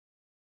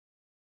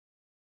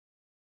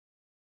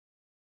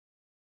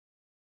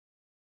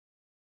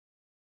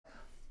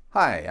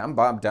Hi, I'm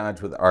Bob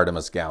Dodge with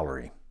Artemis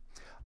Gallery.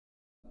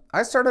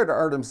 I started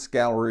Artemis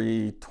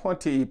Gallery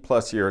 20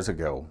 plus years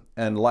ago,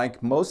 and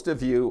like most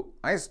of you,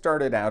 I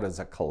started out as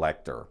a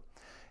collector.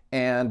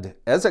 And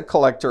as a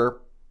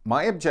collector,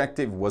 my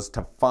objective was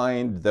to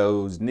find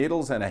those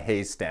needles in a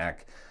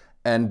haystack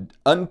and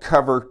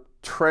uncover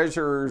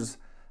treasures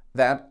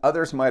that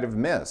others might have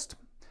missed.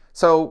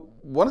 So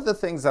one of the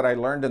things that I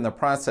learned in the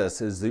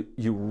process is that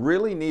you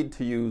really need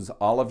to use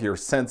all of your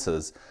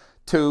senses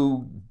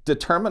to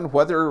determine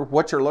whether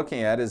what you're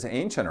looking at is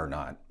ancient or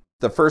not.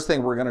 The first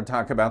thing we're going to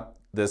talk about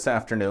this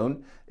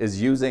afternoon is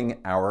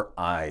using our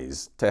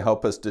eyes to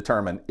help us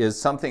determine,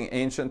 is something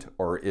ancient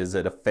or is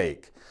it a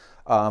fake?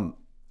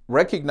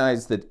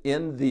 Recognize that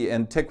in the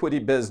antiquity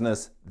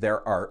business,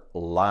 there are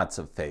lots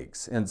of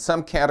fakes. In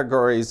some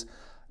categories,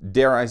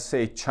 dare I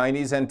say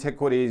Chinese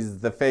antiquities,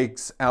 the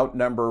fakes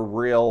outnumber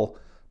real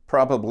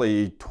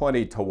probably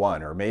 20 to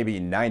 1 or maybe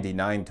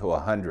 99 to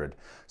 100.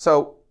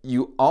 So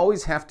you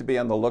always have to be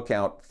on the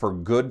lookout for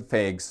good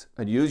fakes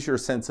and use your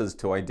senses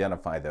to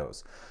identify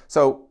those.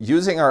 So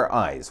using our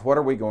eyes, what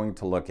are we going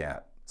to look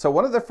at? So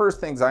one of the first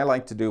things I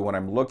like to do when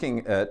I'm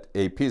looking at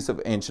a piece of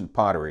ancient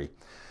pottery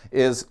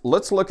is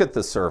let's look at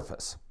the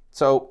surface.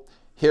 So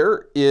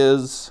here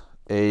is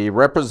a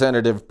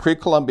representative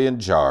pre-columbian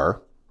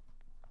jar.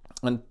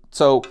 And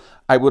so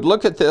I would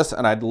look at this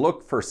and I'd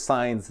look for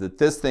signs that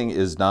this thing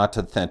is not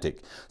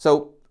authentic.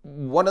 So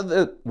one of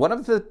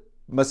the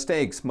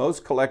mistakes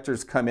most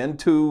collectors come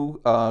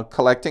into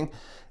collecting,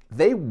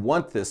 they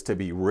want this to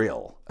be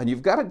real. And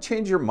you've got to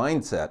change your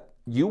mindset.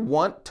 You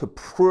want to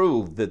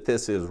prove that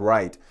this is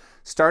right,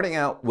 starting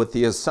out with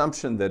the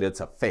assumption that it's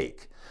a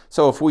fake.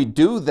 So if we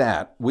do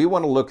that, we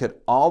want to look at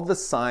all the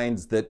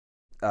signs that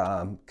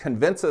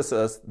convince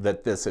us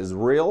that this is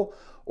real,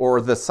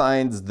 or the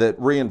signs that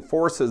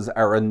reinforces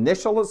our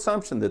initial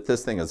assumption that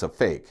this thing is a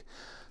fake.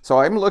 So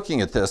I'm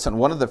looking at this, and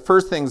one of the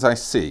first things I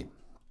see,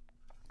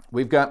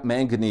 we've got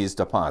manganese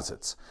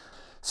deposits.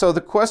 So the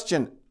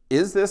question,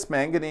 is this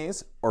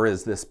manganese or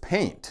is this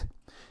paint?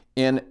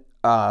 In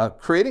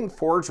creating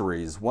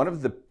forgeries, one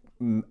of the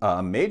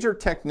major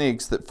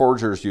techniques that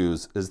forgers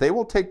use is they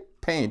will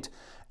take paint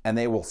and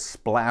they will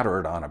splatter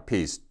it on a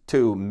piece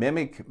to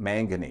mimic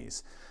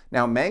manganese.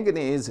 Now,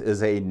 manganese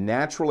is a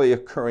naturally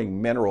occurring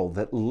mineral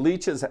that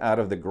leaches out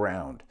of the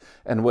ground.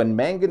 And when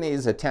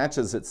manganese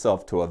attaches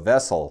itself to a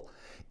vessel,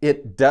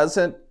 it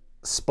doesn't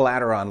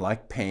splatter on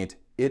like paint.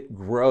 It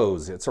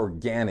grows, it's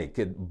organic,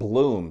 it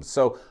blooms.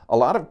 So a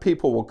lot of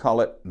people will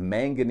call it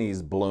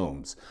manganese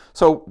blooms.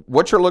 So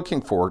what you're looking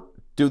for,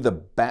 do the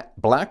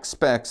black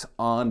specks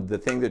on the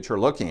thing that you're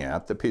looking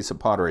at, the piece of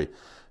pottery,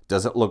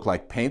 does it look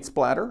like paint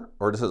splatter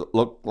or does it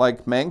look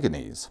like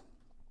manganese?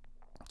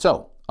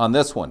 So on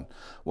this one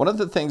of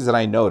the things that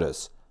I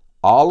notice,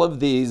 all of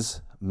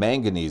these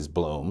manganese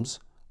blooms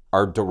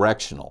are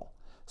directional.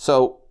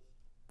 So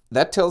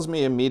that tells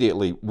me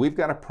immediately we've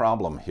got a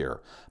problem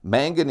here.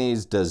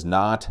 Manganese does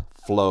not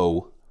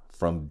flow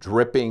from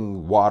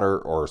dripping water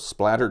or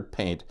splattered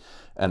paint,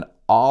 and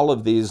all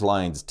of these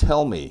lines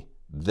tell me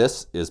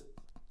this is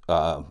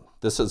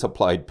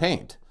applied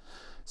paint.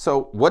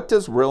 So what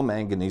does real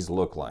manganese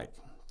look like?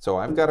 So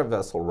I've got a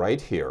vessel right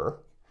here,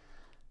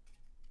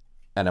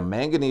 and a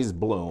manganese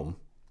bloom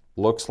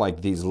looks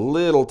like these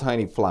little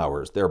tiny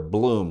flowers. They're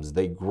blooms,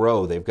 they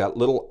grow, they've got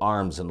little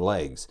arms and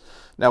legs.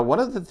 Now, one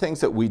of the things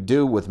that we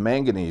do with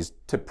manganese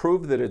to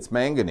prove that it's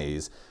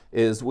manganese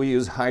is we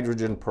use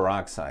hydrogen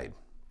peroxide.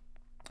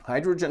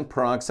 Hydrogen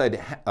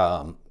peroxide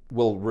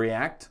will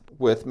react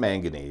with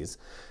manganese,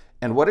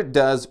 and what it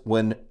does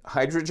when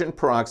hydrogen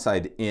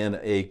peroxide in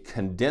a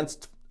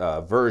condensed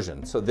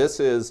version, so this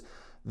is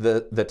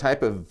the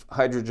type of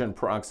hydrogen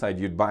peroxide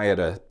you'd buy at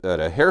a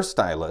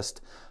hairstylist,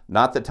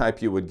 not the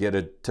type you would get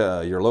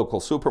at your local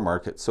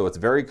supermarket. So it's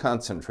very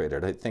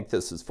concentrated. I think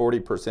this is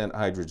 40%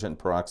 hydrogen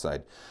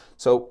peroxide.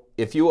 So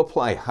if you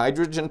apply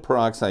hydrogen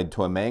peroxide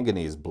to a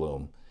manganese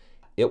bloom,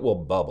 it will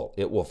bubble,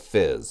 it will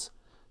fizz.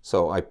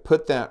 So I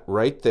put that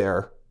right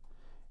there.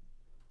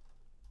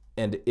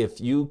 And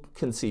if you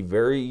can see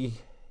very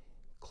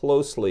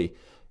closely,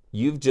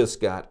 you've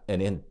just got an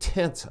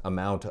intense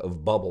amount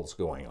of bubbles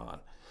going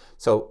on.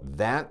 So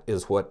that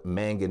is what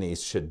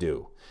manganese should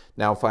do.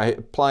 Now, if I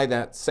apply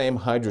that same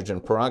hydrogen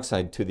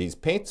peroxide to these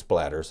paint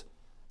splatters,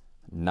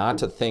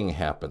 not a thing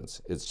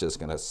happens. It's just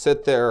going to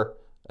sit there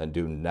and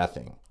do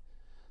nothing.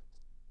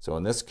 So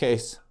in this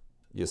case,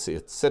 you see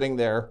it's sitting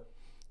there,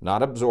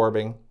 not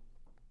absorbing,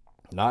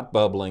 not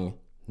bubbling,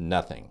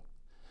 nothing.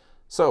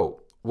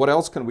 So what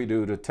else can we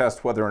do to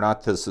test whether or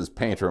not this is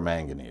paint or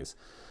manganese?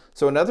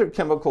 So another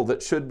chemical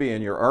that should be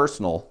in your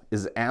arsenal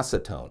is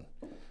acetone.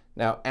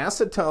 Now,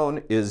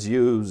 acetone is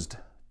used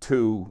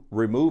to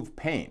remove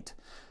paint.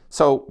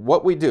 So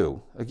what we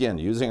do, again,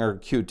 using our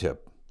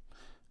Q-tip,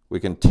 we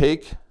can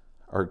take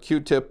our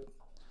Q-tip,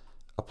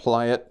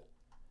 apply it,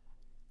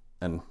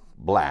 and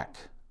black.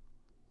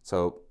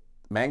 So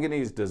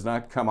manganese does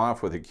not come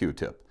off with a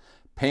Q-tip.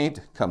 Paint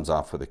comes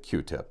off with a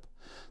Q-tip.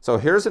 So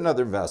here's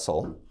another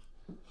vessel.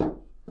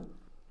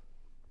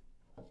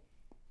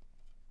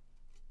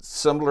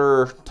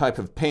 similar type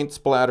of paint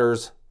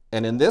splatters.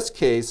 And in this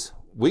case,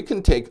 we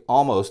can take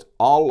almost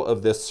all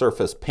of this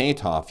surface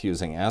paint off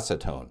using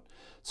acetone.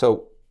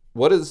 So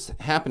what is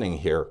happening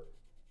here?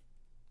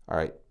 All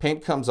right,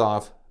 paint comes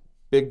off,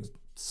 big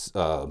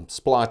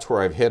splotch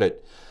where I've hit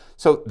it.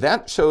 So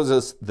that shows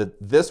us that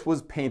this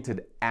was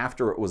painted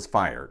after it was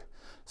fired.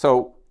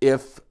 So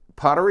if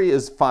pottery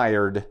is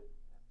fired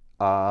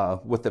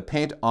with the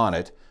paint on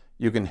it,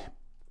 you can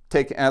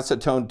take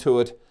acetone to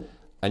it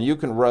and you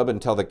can rub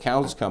until the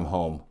cows come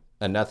home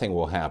and nothing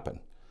will happen.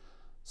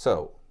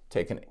 So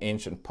take an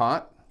ancient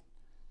pot,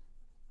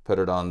 put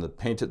it on the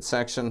painted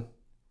section,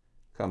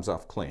 comes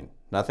off clean.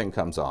 Nothing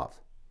comes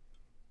off.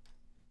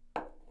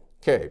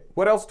 Okay,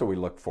 what else do we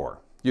look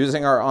for?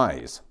 Using our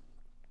eyes.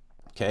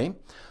 Okay,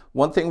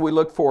 one thing we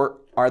look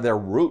for are there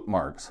root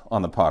marks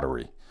on the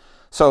pottery.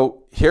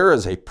 So here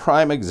is a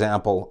prime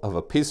example of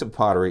a piece of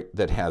pottery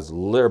that has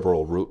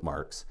liberal root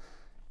marks.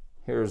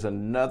 Here's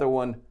another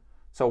one.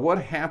 So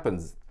what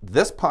happens,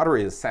 this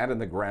pottery is sat in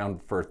the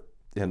ground for,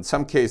 in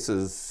some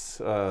cases,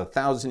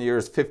 1,000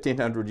 years,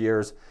 1,500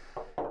 years,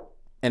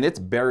 and it's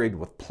buried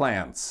with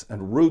plants,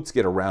 and roots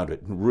get around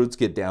it, and roots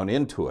get down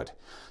into it.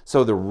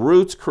 So the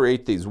roots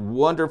create these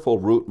wonderful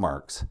root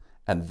marks,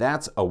 and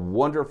that's a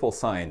wonderful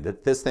sign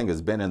that this thing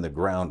has been in the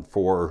ground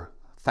for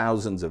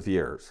thousands of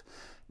years.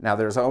 Now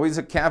there's always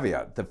a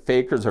caveat. The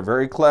fakers are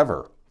very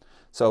clever.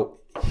 So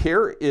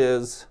here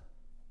is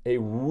a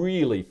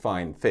really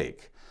fine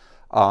fake.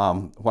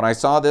 When I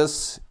saw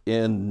this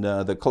in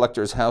the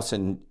collector's house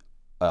in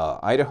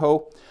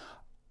Idaho,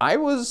 I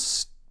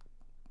was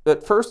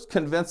at first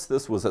convinced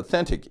this was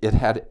authentic. It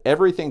had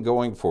everything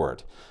going for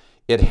it.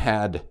 It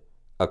had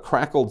a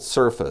crackled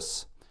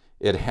surface.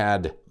 It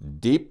had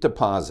deep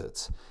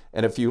deposits.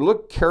 And if you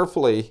look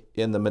carefully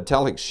in the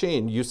metallic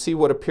sheen, you see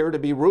what appear to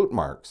be root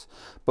marks.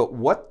 But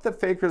what the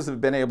fakers have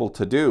been able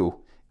to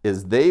do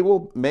is they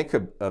will make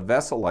a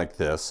vessel like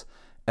this,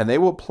 and they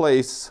will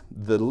place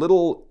the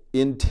little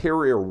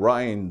interior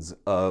rinds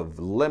of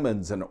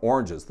lemons and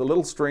oranges, the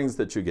little strings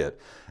that you get,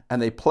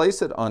 and they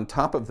place it on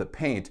top of the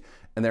paint,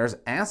 and there's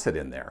acid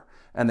in there.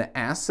 And the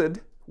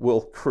acid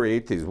will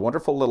create these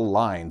wonderful little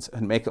lines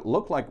and make it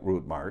look like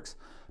root marks,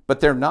 but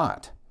they're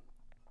not.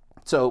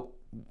 So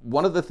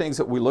one of the things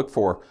that we look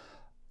for,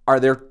 are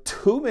there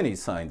too many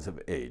signs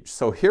of age?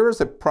 So here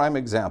is a prime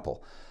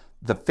example.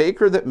 The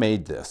faker that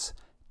made this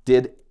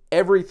did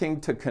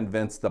everything to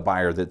convince the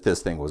buyer that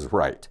this thing was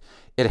right.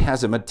 It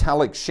has a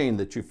metallic sheen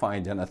that you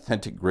find in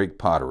authentic Greek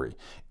pottery.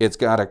 It's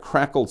got a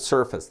crackled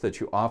surface that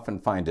you often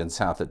find in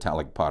South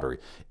Italic pottery.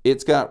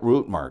 It's got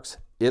root marks.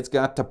 It's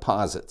got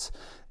deposits.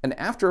 And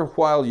after a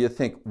while you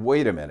think,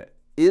 wait a minute,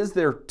 is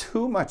there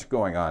too much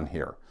going on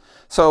here?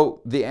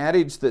 So the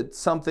adage that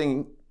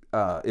something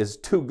is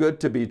too good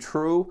to be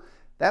true,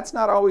 that's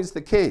not always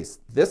the case.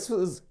 This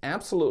is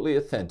absolutely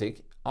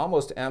authentic,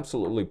 almost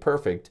absolutely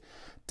perfect.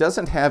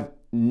 Doesn't have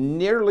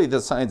nearly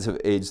the signs of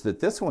age that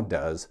this one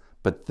does,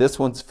 but this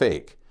one's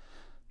fake.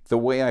 The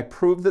way I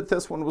proved that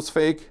this one was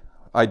fake,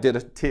 I did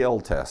a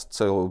TL test.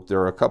 So there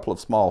are a couple of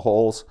small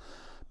holes,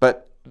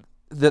 but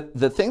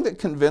the thing that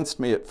convinced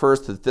me at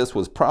first that this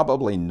was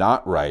probably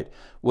not right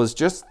was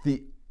just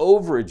the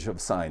overage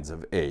of signs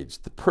of age.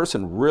 The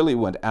person really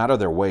went out of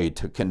their way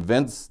to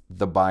convince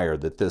the buyer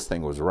that this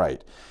thing was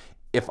right.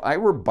 If I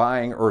were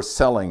buying or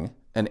selling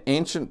an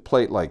ancient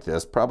plate like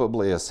this,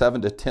 probably a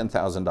 $7,000 to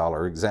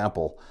 $10,000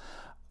 example,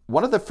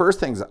 one of the first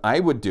things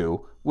I would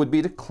do would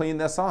be to clean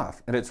this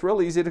off. And it's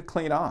real easy to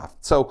clean off.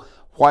 So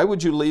why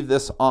would you leave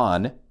this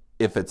on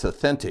if it's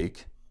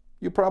authentic?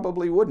 You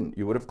probably wouldn't.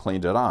 You would have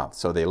cleaned it off.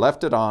 So they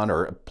left it on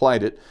or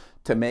applied it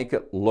to make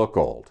it look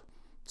old.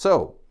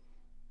 So,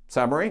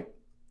 summary,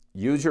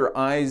 use your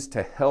eyes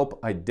to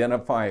help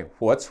identify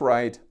what's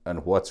right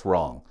and what's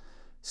wrong.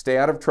 Stay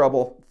out of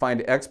trouble.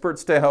 Find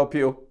experts to help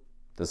you.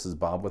 This is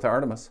Bob with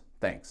Artemis.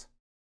 Thanks.